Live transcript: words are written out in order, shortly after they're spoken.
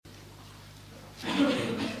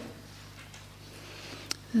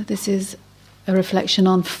So this is a reflection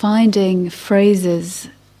on finding phrases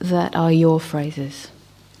that are your phrases.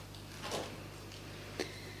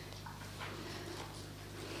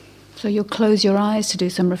 So you'll close your eyes to do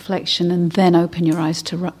some reflection and then open your eyes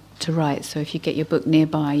to write. So if you get your book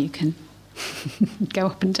nearby, you can go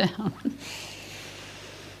up and down.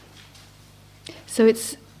 So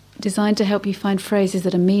it's designed to help you find phrases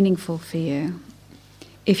that are meaningful for you.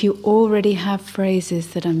 If you already have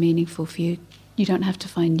phrases that are meaningful for you, you don't have to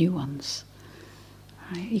find new ones.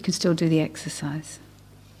 Right? You can still do the exercise.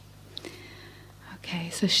 Okay,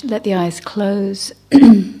 so let the eyes close.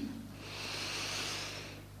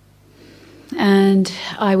 And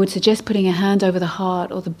I would suggest putting a hand over the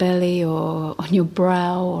heart or the belly or on your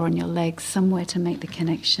brow or on your legs, somewhere to make the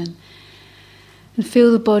connection. And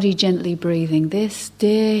feel the body gently breathing. This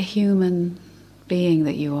dear human being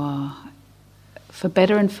that you are, for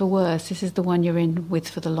better and for worse, this is the one you're in with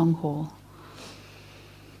for the long haul.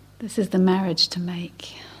 This is the marriage to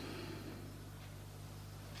make.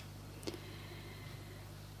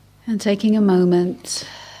 And taking a moment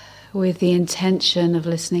with the intention of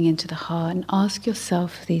listening into the heart, and ask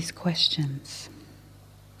yourself these questions.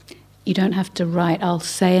 You don't have to write. I'll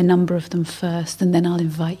say a number of them first, and then I'll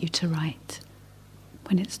invite you to write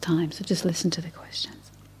when it's time. So just listen to the questions.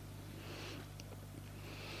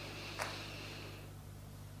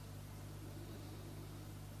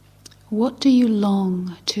 What do you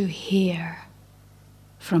long to hear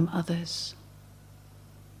from others?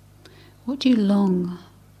 What do you long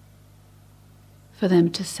for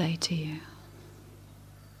them to say to you?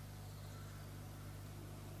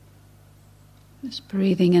 Just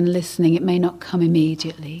breathing and listening. It may not come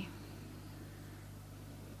immediately.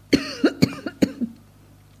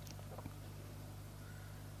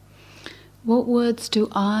 What words do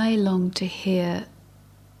I long to hear?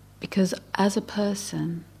 Because as a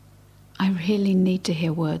person, I really need to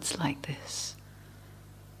hear words like this.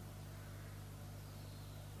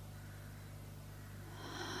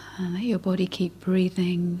 And let your body keep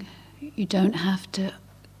breathing. You don't have to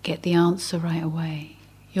get the answer right away.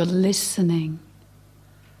 You're listening.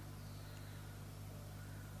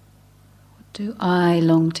 What do I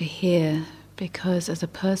long to hear? Because as a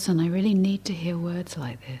person, I really need to hear words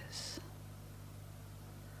like this.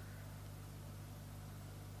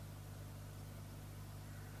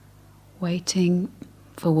 Waiting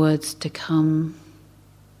for words to come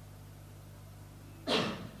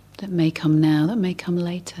that may come now, that may come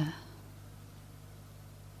later.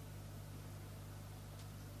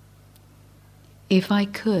 If I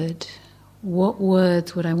could, what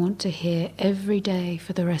words would I want to hear every day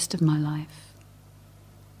for the rest of my life?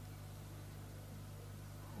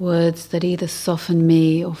 Words that either soften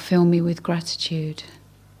me or fill me with gratitude,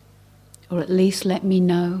 or at least let me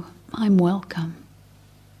know I'm welcome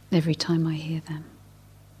every time I hear them.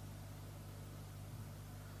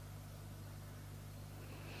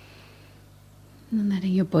 And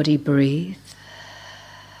letting your body breathe.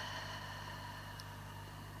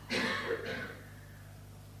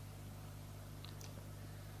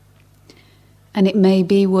 And it may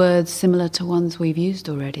be words similar to ones we've used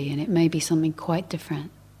already, and it may be something quite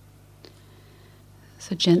different.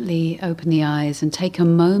 So gently open the eyes and take a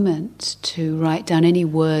moment to write down any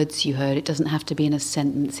words you heard. It doesn't have to be in a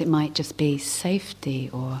sentence. It might just be safety,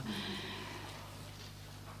 or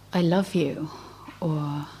I love you,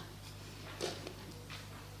 or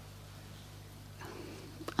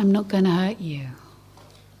I'm not going to hurt you,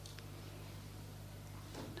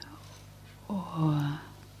 or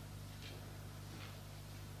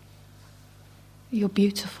you're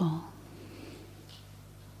beautiful.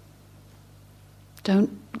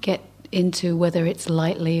 Don't get into whether it's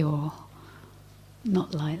lightly or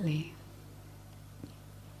not lightly.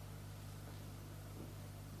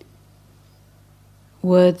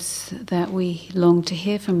 Words that we long to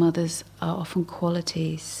hear from others are often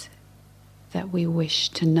qualities that we wish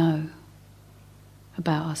to know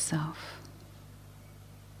about ourselves.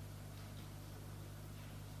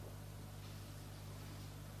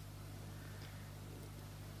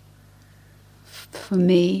 For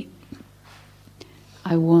me,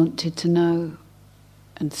 I wanted to know,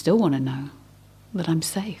 and still want to know, that I'm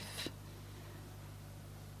safe.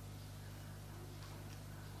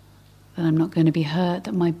 That I'm not going to be hurt,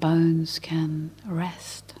 that my bones can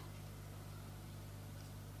rest.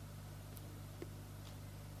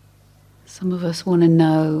 Some of us want to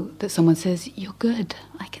know that someone says, "You're good,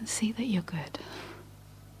 I can see that you're good."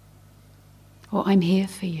 Or, "I'm here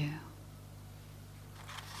for you."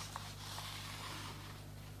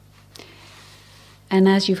 And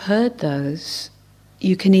as you've heard those,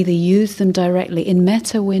 you can either use them directly. In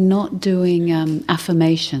metta, we're not doing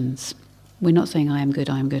affirmations. We're not saying, I am good,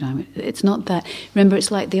 I am good, I am good. It's not that. Remember, it's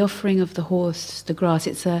like the offering of the horse, the grass.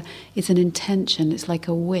 It's an intention. It's like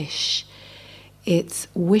a wish. It's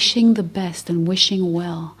wishing the best and wishing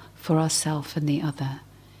well for ourselves and the other.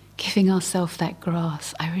 Giving ourselves that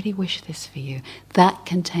grass. I really wish this for you. That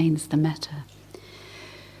contains the metta.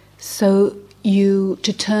 So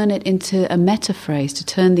to turn it into a metta phrase, to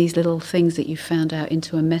turn these little things that you found out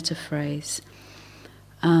into a metta phrase,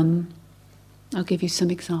 I'll give you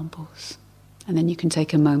some examples, and then you can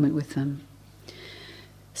take a moment with them.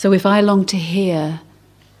 So if I long to hear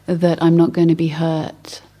that I'm not going to be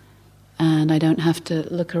hurt and I don't have to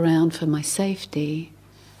look around for my safety,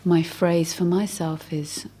 my phrase for myself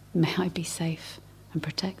is, may I be safe and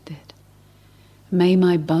protected. May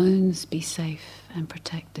my bones be safe and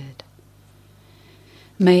protected.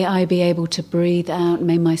 May I be able to breathe out.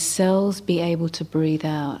 May my cells be able to breathe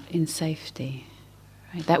out in safety.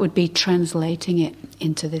 Right? That would be translating it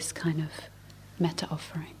into this kind of metta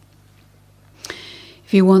offering.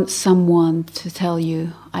 If you want someone to tell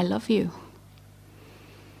you, I love you,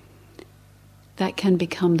 that can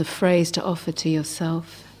become the phrase to offer to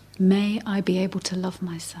yourself. May I be able to love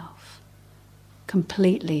myself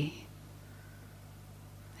completely.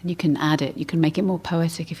 And you can add it, you can make it more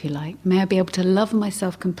poetic if you like. May I be able to love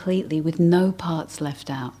myself completely with no parts left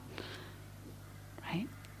out. Right?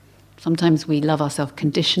 Sometimes we love ourselves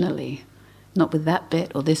conditionally, not with that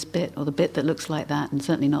bit or this bit or the bit that looks like that, and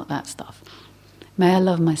certainly not that stuff. May I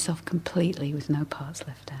love myself completely with no parts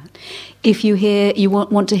left out. If you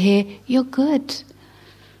want to hear, you're good.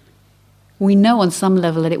 We know on some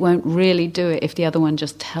level that it won't really do it if the other one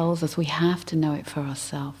just tells us. We have to know it for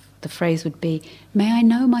ourselves. The phrase would be, may I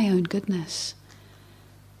know my own goodness.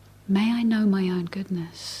 May I know my own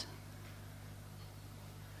goodness.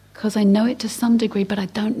 Because I know it to some degree, but I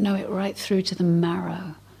don't know it right through to the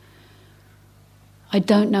marrow. I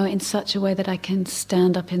don't know it in such a way that I can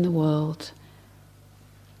stand up in the world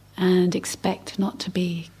and expect not to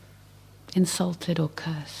be insulted or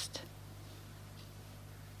cursed.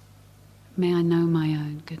 May I know my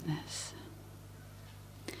own goodness.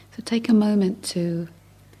 So take a moment to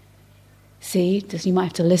see, you might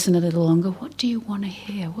have to listen a little longer. What do you want to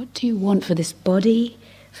hear? What do you want for this body,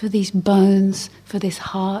 for these bones, for this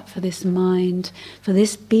heart, for this mind, for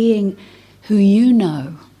this being who you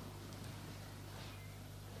know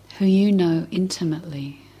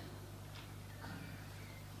intimately?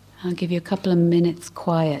 I'll give you a couple of minutes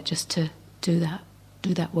quiet just to do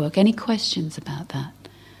that work. Any questions about that?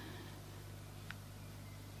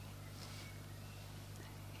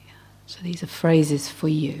 So these are phrases for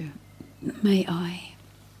you. May I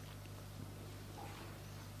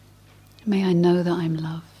know that I'm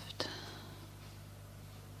loved.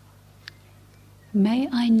 May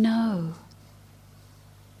I know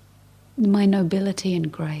my nobility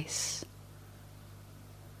and grace.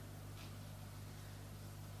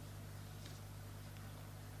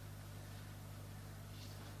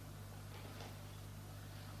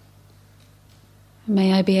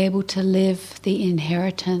 May I be able to live the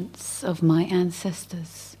inheritance of my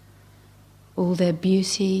ancestors, all their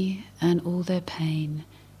beauty and all their pain.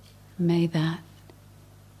 May that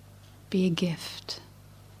be a gift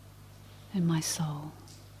in my soul.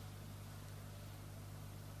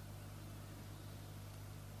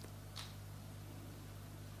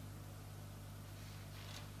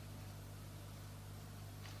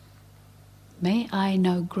 May I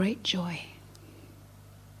know great joy.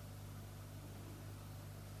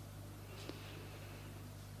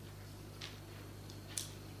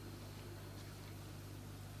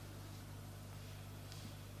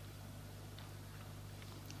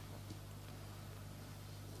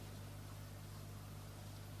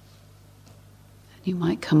 You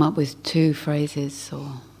might come up with 2 phrases,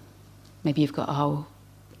 or maybe you've got a whole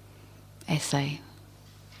essay.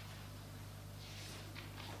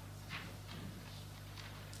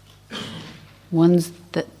 Ones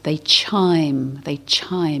that they chime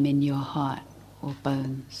in your heart or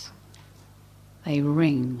bones. They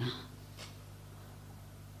ring.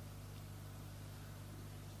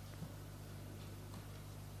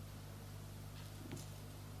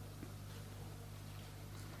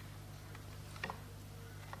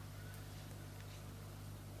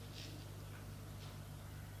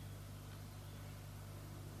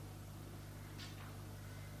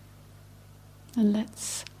 And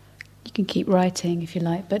you can keep writing if you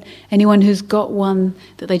like, but anyone who's got one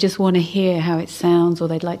that they just want to hear how it sounds or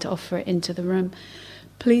they'd like to offer it into the room,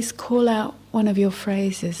 please call out one of your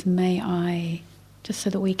phrases, may I, just so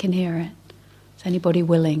that we can hear it. Is anybody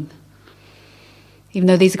willing? Even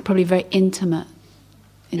though these are probably very intimate,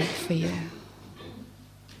 in it for you.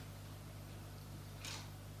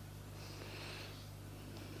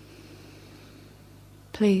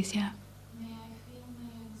 Please, yeah.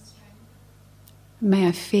 May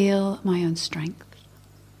I feel my own strength.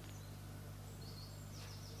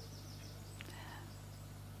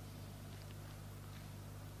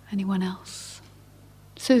 Anyone else?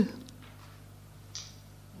 Sue.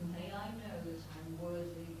 May I know that I'm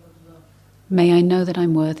worthy of love. May I know that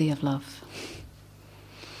I'm worthy of love.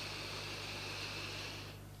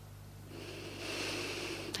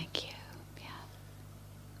 Thank you. Yeah.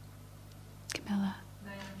 Camilla.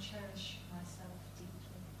 May I cherish myself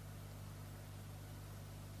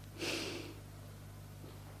deeply.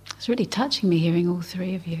 It's really touching me hearing all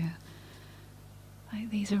three of you. Like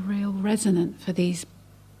these are real resonant for these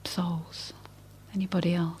souls.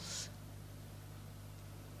 Anybody else?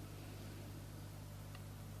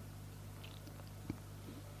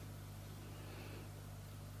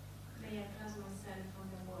 May I trust myself on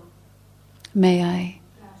the world. May I?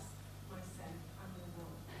 Trust myself on the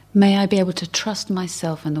world. May I be able to trust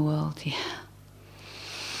myself and the world. Yeah.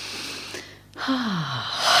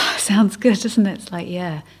 Sounds good, doesn't it? It's like,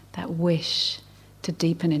 yeah, that wish to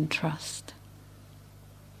deepen in trust.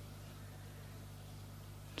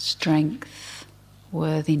 Strength,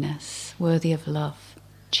 worthiness, worthy of love,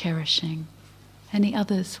 cherishing. Any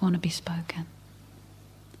others want to be spoken?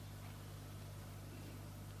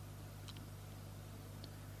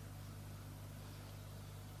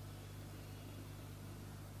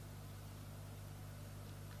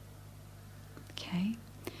 Okay.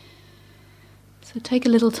 So take a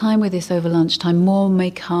little time with this over lunchtime. More may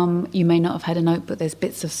come. You may not have had a notebook. There's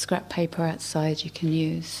bits of scrap paper outside you can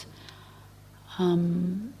use.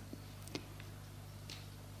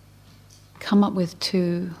 Come up with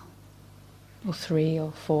 2 or 3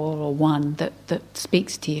 or 4 or 1 that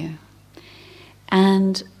speaks to you.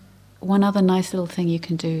 And one other nice little thing you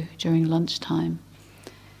can do during lunchtime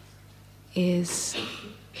is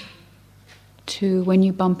to, when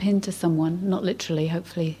you bump into someone, not literally,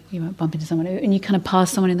 hopefully you won't bump into someone, and you kind of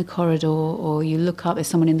pass someone in the corridor or you look up, there's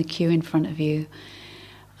someone in the queue in front of you,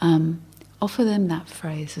 offer them that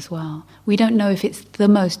phrase as well. We don't know if it's the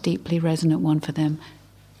most deeply resonant one for them.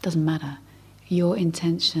 Doesn't matter. Your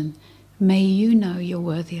intention. May you know you're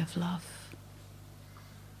worthy of love.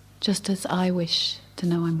 Just as I wish to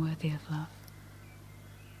know I'm worthy of love.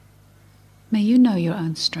 May you know your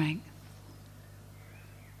own strength.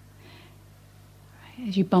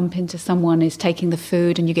 As you bump into someone who's taking the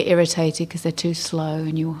food and you get irritated because they're too slow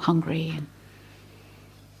and you're hungry.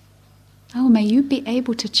 Oh, may you be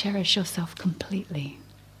able to cherish yourself completely.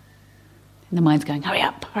 And the mind's going, hurry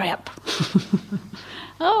up, hurry up.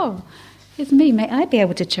 Oh, it's me. May I be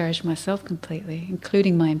able to cherish myself completely,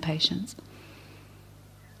 including my impatience.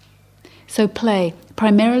 So play.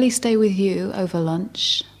 Primarily stay with you over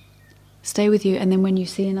lunch. Stay with you, and then when you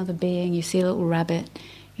see another being, you see a little rabbit,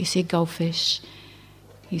 you see a goldfish,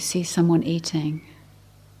 you see someone eating,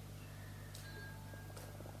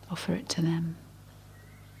 offer it to them.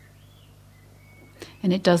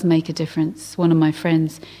 And it does make a difference. One of my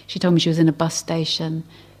friends, she told me she was in a bus station.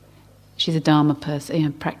 She's a Dharma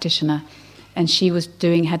person, practitioner, and she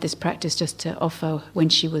had this practice just to offer when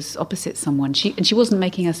she was opposite someone. She wasn't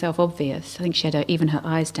making herself obvious. I think she had even her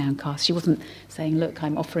eyes downcast. She wasn't saying, "Look,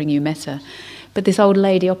 I'm offering you metta." But this old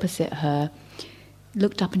lady opposite her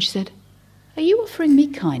looked up and she said, "Are you offering me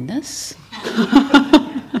kindness?"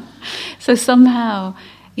 So somehow,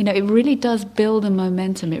 it really does build a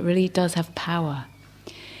momentum. It really does have power.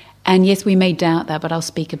 And yes, we may doubt that, but I'll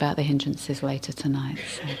speak about the hindrances later tonight.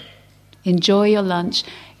 So enjoy your lunch.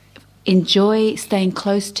 Enjoy staying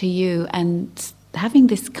close to you and having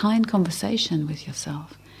this kind conversation with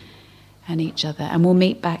yourself and each other. And we'll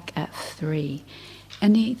meet back at 3.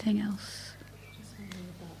 Anything else? Just wondering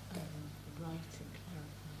about writing.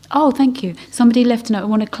 Oh, thank you. Somebody left a note. I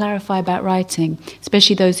want to clarify about writing,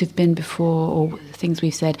 especially those who've been before or things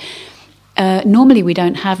we've said. Normally we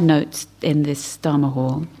don't have notes in this Dharma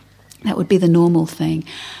hall. That would be the normal thing.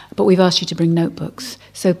 But we've asked you to bring notebooks.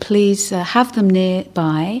 So please have them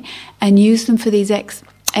nearby and use them for these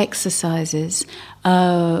exercises,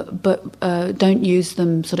 but don't use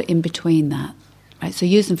them sort of in between that. Right? So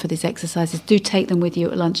use them for these exercises. Do take them with you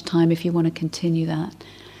at lunchtime if you want to continue that.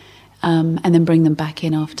 And then bring them back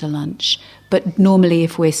in after lunch. But normally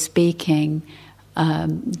if we're speaking,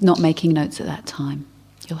 not making notes at that time.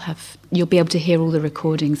 You'll be able to hear all the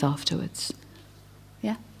recordings afterwards.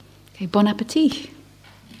 Yeah? Okay, bon appetit.